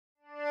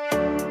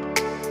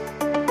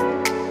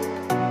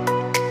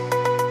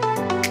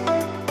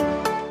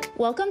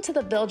Welcome to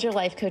the Build Your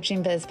Life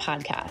Coaching Biz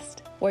podcast,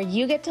 where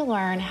you get to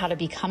learn how to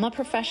become a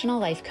professional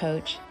life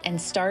coach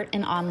and start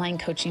an online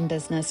coaching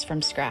business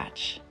from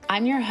scratch.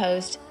 I'm your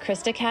host,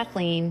 Krista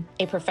Kathleen,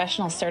 a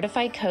professional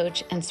certified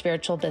coach and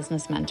spiritual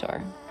business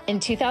mentor. In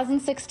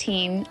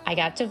 2016, I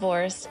got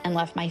divorced and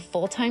left my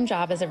full-time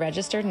job as a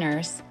registered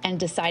nurse and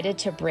decided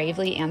to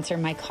bravely answer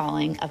my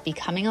calling of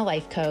becoming a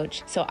life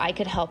coach so I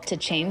could help to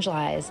change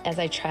lives as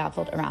I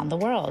traveled around the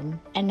world.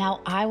 And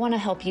now I want to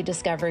help you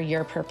discover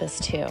your purpose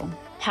too.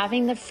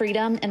 Having the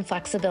freedom and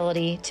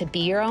flexibility to be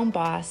your own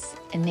boss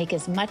and make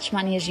as much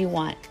money as you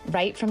want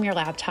right from your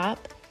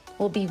laptop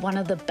will be one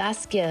of the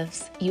best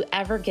gifts you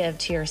ever give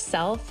to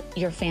yourself,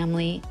 your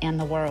family, and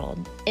the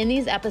world. In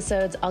these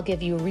episodes, I'll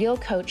give you real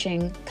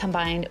coaching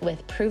combined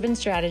with proven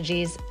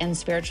strategies and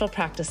spiritual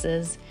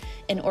practices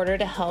in order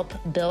to help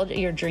build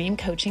your dream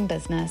coaching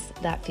business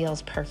that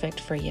feels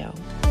perfect for you.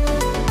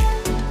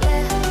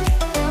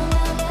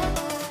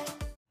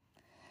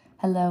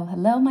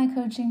 Hello, my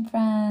coaching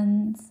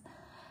friends.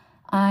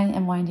 I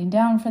am winding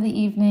down for the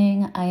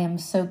evening. I am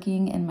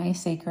soaking in my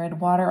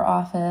sacred water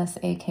office,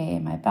 aka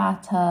my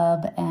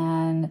bathtub,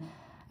 and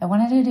I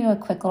wanted to do a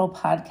quick little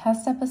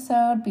podcast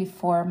episode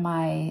before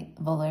my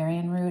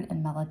valerian root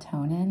and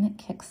melatonin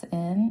kicks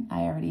in. I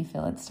already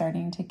feel it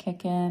starting to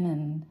kick in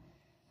and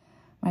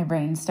my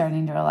brain's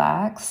starting to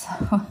relax.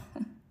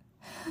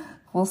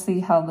 We'll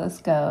see how this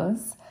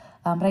goes.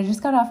 But I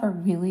just got off a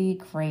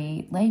really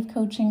great life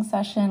coaching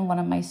session. One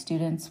of my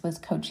students was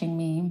coaching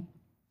me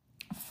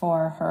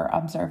for her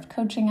observed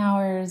coaching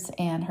hours,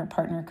 and her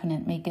partner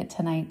couldn't make it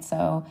tonight.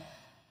 So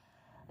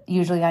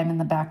usually I'm in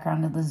the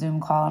background of the Zoom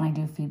call and I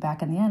do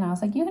feedback in the end. I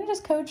was like, you can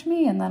just coach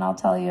me and then I'll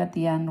tell you at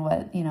the end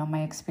what,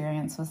 my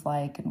experience was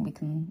like, and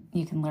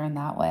you can learn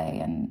that way.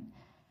 And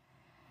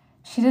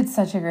she did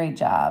such a great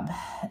job.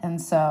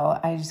 And so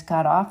I just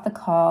got off the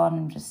call and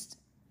I'm just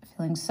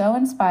feeling so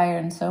inspired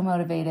and so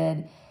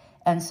motivated.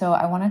 And so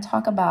I want to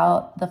talk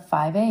about the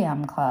 5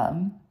 a.m.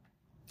 club.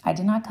 I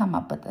did not come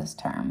up with this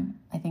term.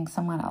 I think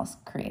someone else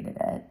created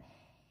it.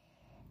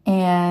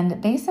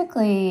 And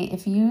basically,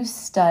 if you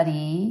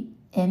study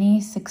any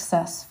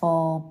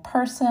successful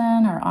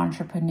person or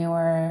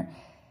entrepreneur,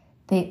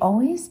 they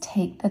always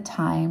take the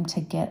time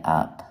to get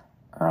up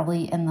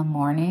early in the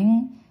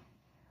morning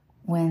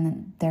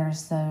when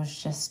there's those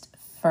just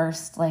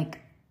first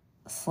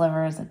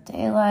slivers of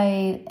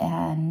daylight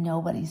and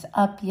nobody's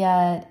up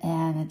yet.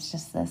 And it's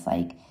just this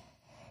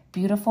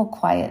beautiful,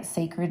 quiet,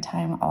 sacred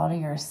time all to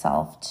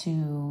yourself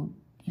to,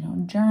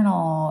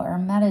 journal or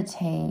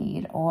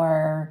meditate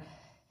or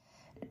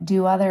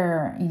do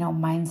other,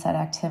 mindset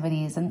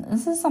activities. And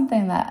this is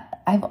something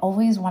that I've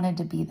always wanted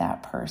to be,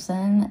 that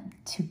person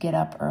to get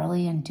up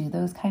early and do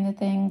those kind of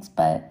things,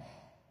 but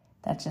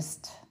that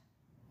just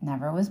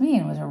never was me.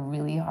 It was a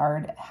really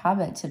hard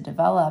habit to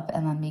develop.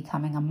 And then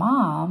becoming a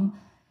mom,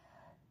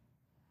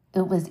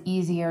 it was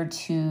easier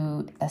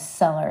to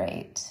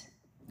accelerate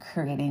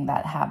creating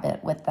that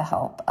habit with the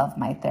help of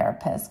my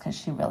therapist, because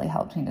she really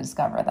helped me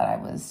discover that I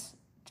was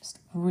just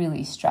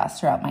really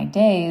stressed throughout my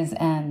days,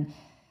 and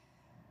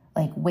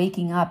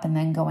waking up and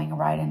then going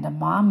right into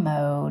mom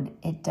mode,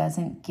 it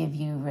doesn't give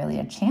you really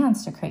a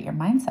chance to create your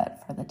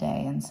mindset for the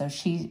day. And so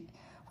she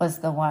was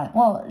the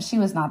one, she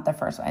was not the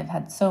first one. I've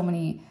had so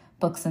many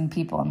books and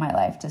people in my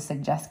life to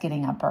suggest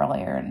getting up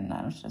earlier, and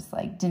I was just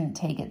didn't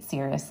take it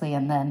seriously.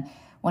 And then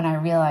when I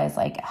realized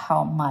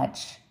how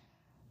much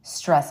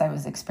stress I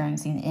was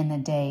experiencing in the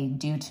day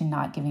due to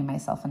not giving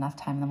myself enough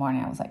time in the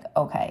morning, I was like,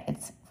 okay,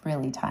 it's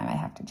really time. I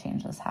have to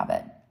change this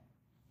habit.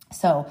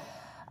 So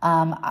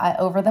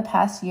over the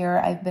past year,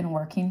 I've been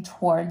working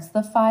towards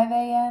the 5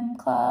 a.m.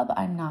 club.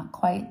 I'm not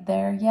quite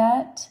there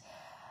yet.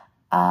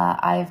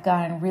 I've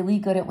gotten really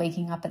good at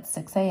waking up at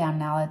 6 a.m.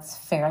 now. It's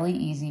fairly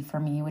easy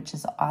for me, which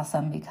is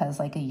awesome, because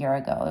a year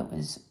ago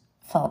it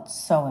felt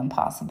so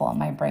impossible and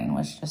my brain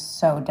was just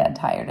so dead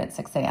tired at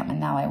 6 a.m. And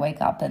now I wake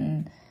up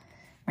and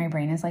my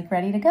brain is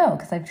ready to go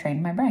because I've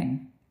trained my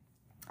brain.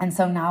 And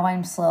so now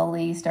I'm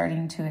slowly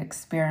starting to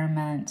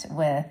experiment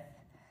with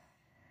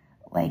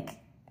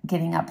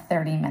getting up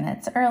 30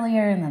 minutes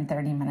earlier and then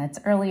 30 minutes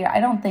earlier. I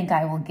don't think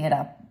I will get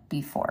up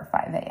before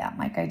 5 a.m.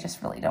 I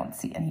just really don't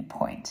see any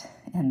point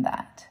in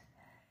that.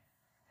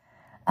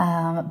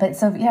 But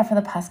for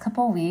the past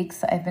couple of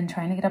weeks, I've been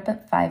trying to get up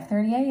at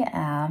 5:30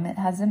 a.m. It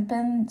hasn't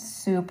been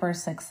super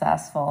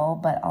successful,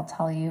 but I'll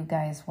tell you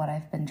guys what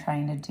I've been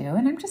trying to do.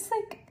 And I'm just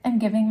I'm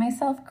giving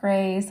myself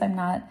grace. I'm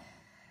not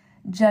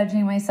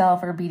judging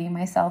myself or beating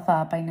myself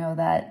up. I know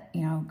that,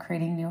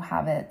 creating new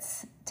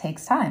habits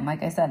takes time.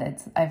 Like I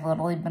said, I've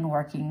literally been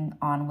working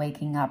on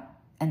waking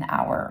up an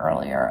hour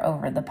earlier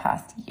over the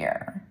past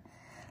year.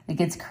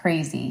 It's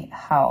crazy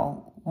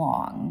how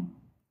long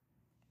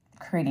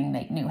creating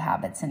new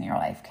habits in your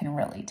life can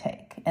really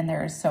take. And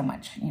there is so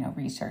much,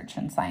 research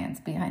and science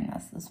behind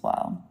this as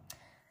well.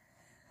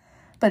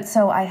 But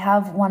so I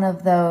have one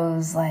of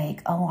those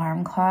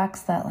alarm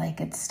clocks that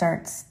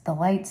the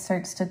light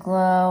starts to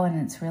glow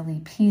and it's really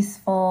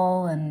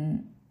peaceful.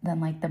 And then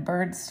like the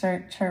birds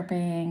start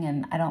chirping,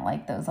 and I don't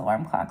like those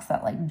alarm clocks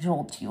that like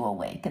jolt you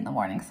awake in the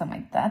morning. So I'm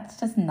like, that's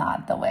just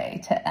not the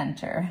way to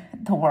enter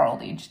the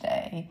world each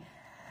day.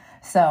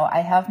 So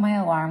I have my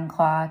alarm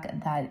clock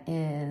that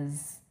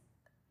is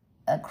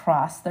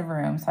across the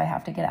room, so I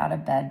have to get out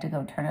of bed to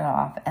go turn it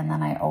off. And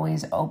then I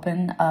always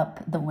open up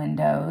the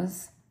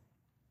windows,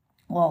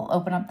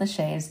 open up the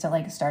shades to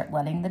like start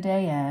letting the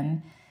day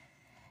in.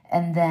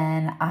 And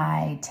then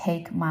I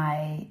take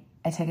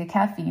a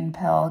caffeine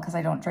pill because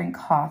I don't drink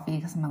coffee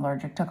because I'm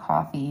allergic to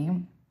coffee.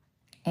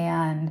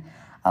 And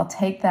I'll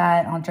take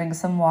that and I'll drink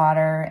some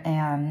water.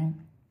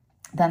 And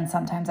then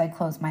sometimes I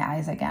close my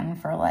eyes again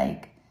for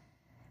like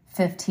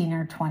 15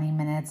 or 20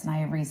 minutes and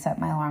I reset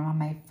my alarm on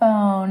my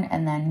phone.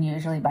 And then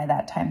usually by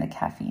that time the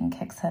caffeine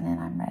kicks in and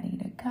I'm ready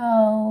to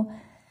go.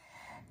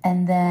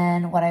 And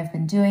then what I've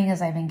been doing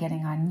is I've been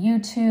getting on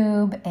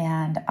YouTube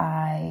and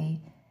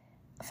I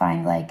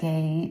find like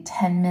a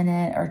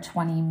 10-minute or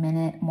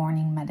 20-minute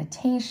morning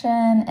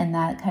meditation, and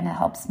that kind of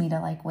helps me to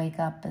like wake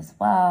up as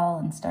well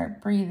and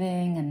start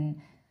breathing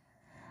and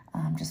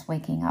just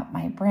waking up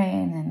my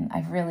brain. And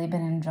I've really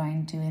been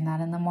enjoying doing that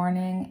in the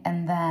morning.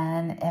 And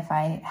then if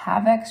I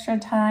have extra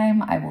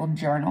time, I will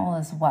journal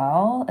as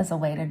well as a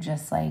way to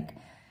just like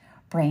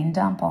brain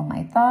dump all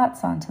my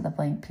thoughts onto the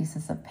blank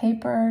pieces of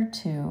paper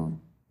to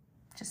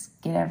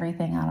just get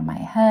everything out of my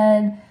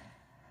head.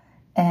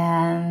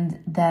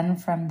 And then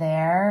from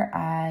there,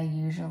 I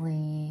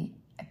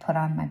put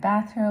on my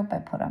bathrobe, I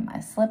put on my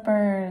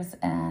slippers,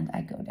 and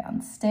I go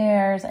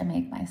downstairs. I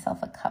make myself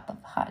a cup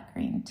of hot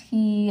green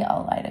tea.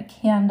 I'll light a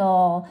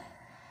candle,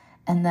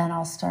 and then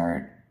I'll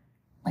start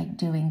like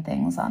doing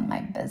things on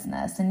my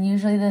business. And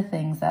usually the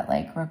things that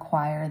like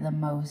require the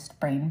most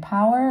brain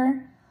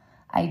power,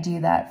 I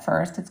do that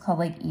first. It's called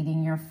like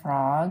eating your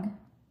frog.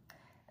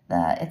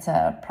 It's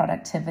a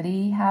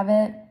productivity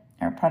habit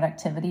or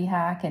productivity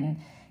hack, and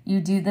you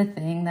do the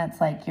thing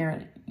that's like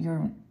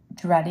you're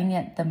dreading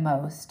it the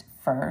most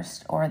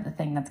first, or the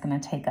thing that's going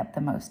to take up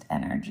the most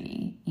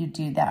energy. You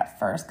do that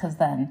first, because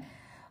then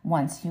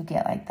once you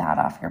get like that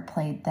off your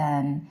plate,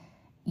 then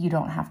you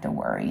don't have to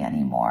worry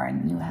anymore,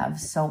 and you have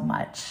so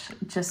much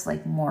just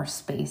like more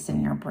space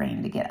in your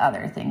brain to get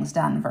other things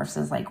done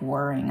versus like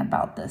worrying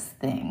about this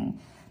thing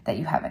that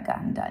you haven't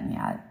gotten done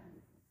yet.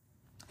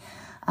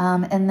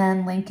 And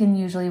then Lincoln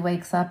usually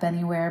wakes up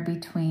anywhere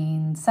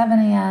between 7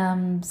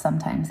 a.m.,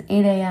 sometimes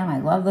 8 a.m. I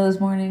love those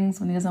mornings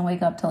when he doesn't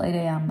wake up till 8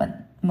 a.m.,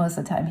 but most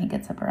of the time he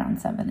gets up around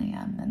 7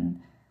 a.m.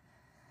 And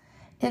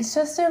it's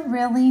just a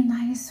really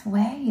nice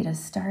way to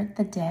start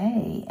the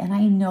day. And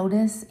I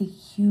notice a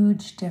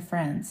huge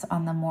difference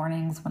on the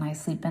mornings when I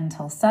sleep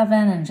until 7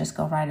 and just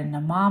go right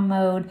into mom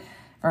mode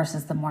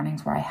versus the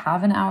mornings where I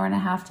have an hour and a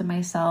half to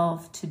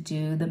myself to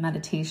do the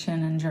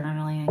meditation and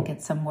journaling and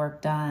get some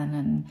work done.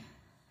 And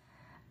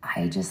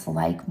I just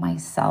like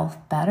myself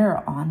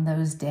better on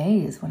those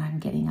days when I'm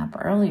getting up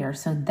earlier.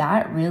 So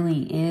that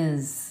really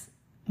is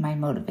my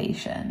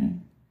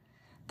motivation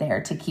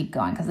there to keep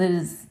going, because it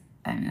is,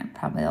 and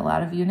probably a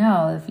lot of you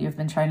know, if you've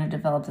been trying to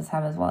develop this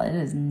habit as well, it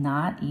is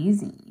not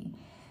easy.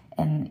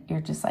 And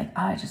you're just like,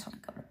 oh, I just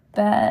want to go to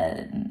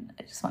bed and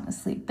I just want to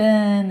sleep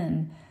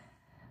in.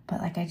 But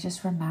like, I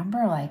just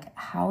remember like,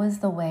 how is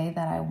the way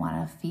that I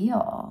want to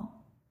feel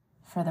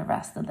for the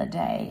rest of the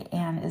day?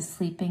 And is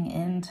sleeping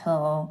in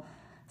till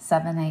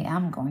 7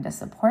 a.m. going to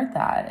support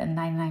that? And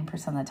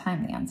 99% of the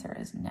time, the answer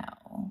is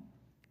no.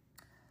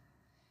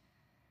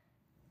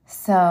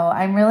 So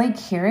I'm really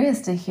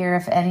curious to hear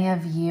if any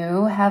of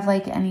you have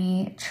like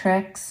any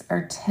tricks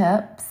or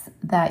tips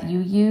that you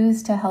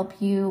use to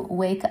help you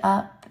wake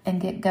up and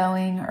get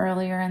going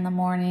earlier in the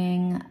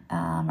morning.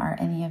 Are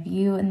any of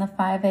you in the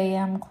 5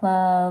 a.m.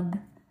 club?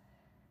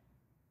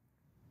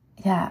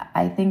 Yeah,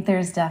 I think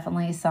there's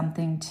definitely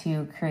something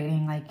to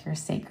creating like your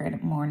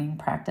sacred morning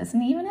practice.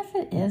 And even if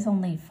it is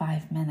only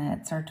 5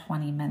 minutes or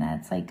 20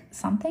 minutes, like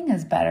something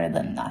is better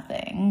than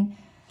nothing.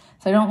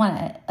 So I don't want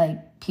to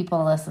like people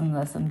to listen to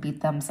this and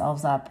beat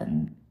themselves up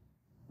and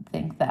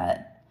think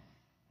that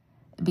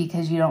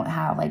because you don't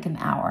have like an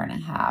hour and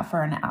a half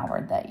or an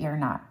hour that you're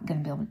not going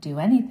to be able to do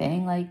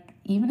anything. Like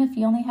even if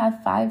you only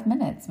have 5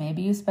 minutes,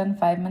 maybe you spend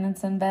 5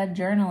 minutes in bed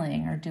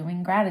journaling or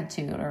doing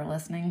gratitude or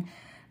listening.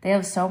 They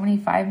have so many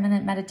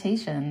 5-minute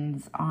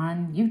meditations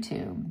on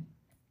YouTube.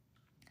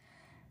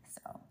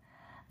 So,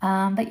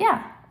 but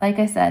yeah, like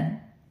I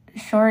said,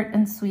 short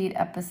and sweet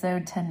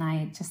episode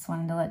tonight. Just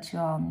wanted to let you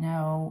all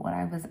know what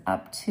I was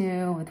up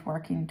to with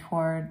working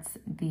towards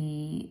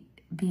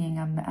being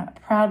a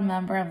proud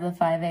member of the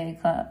 5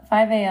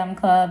 a.m.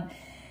 club.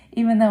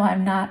 Even though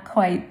I'm not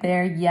quite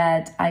there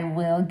yet, I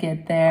will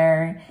get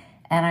there.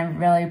 And I'm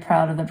really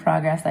proud of the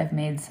progress I've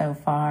made so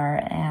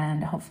far.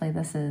 And hopefully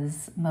this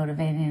is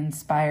motivating and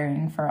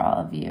inspiring for all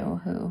of you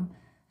who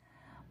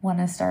want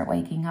to start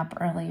waking up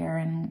earlier.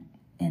 And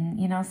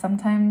you know,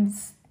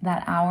 sometimes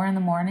that hour in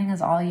the morning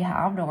is all you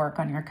have to work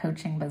on your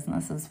coaching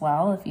business as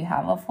well. If you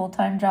have a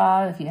full-time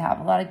job, if you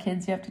have a lot of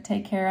kids you have to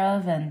take care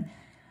of, and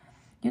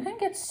you can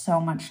get so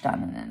much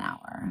done in an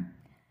hour.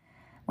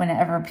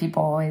 Whenever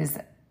people always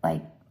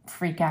like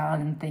freak out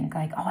and think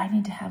like, oh, I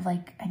need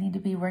to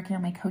be working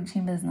on my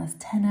coaching business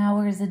 10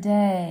 hours a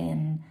day.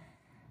 And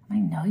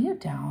I'm like, no, you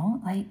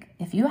don't. Like,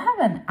 if you have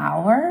an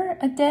hour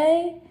a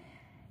day,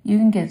 you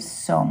can get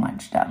so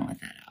much done with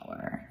that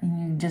hour.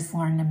 And you just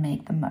learn to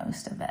make the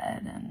most of it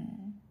and,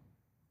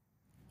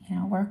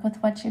 work with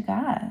what you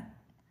got.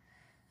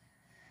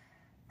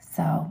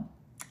 So,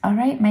 all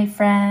right, my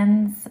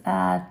friends,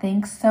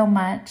 thanks so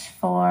much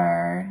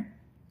for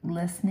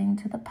listening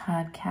to the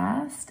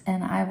podcast,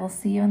 and I will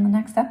see you in the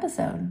next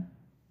episode.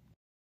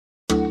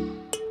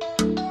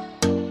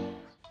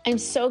 I'm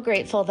so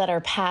grateful that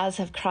our paths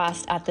have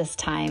crossed at this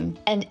time.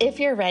 And if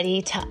you're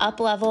ready to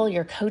up-level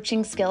your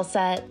coaching skill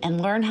set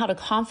and learn how to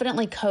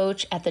confidently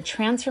coach at the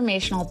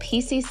transformational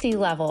PCC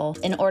level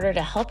in order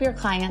to help your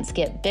clients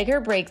get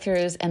bigger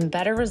breakthroughs and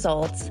better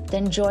results,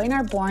 then join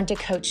our Born to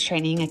Coach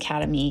Training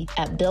Academy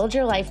at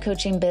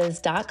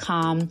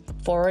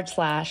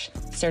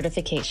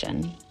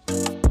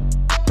buildyourlifecoachingbiz.com/certification.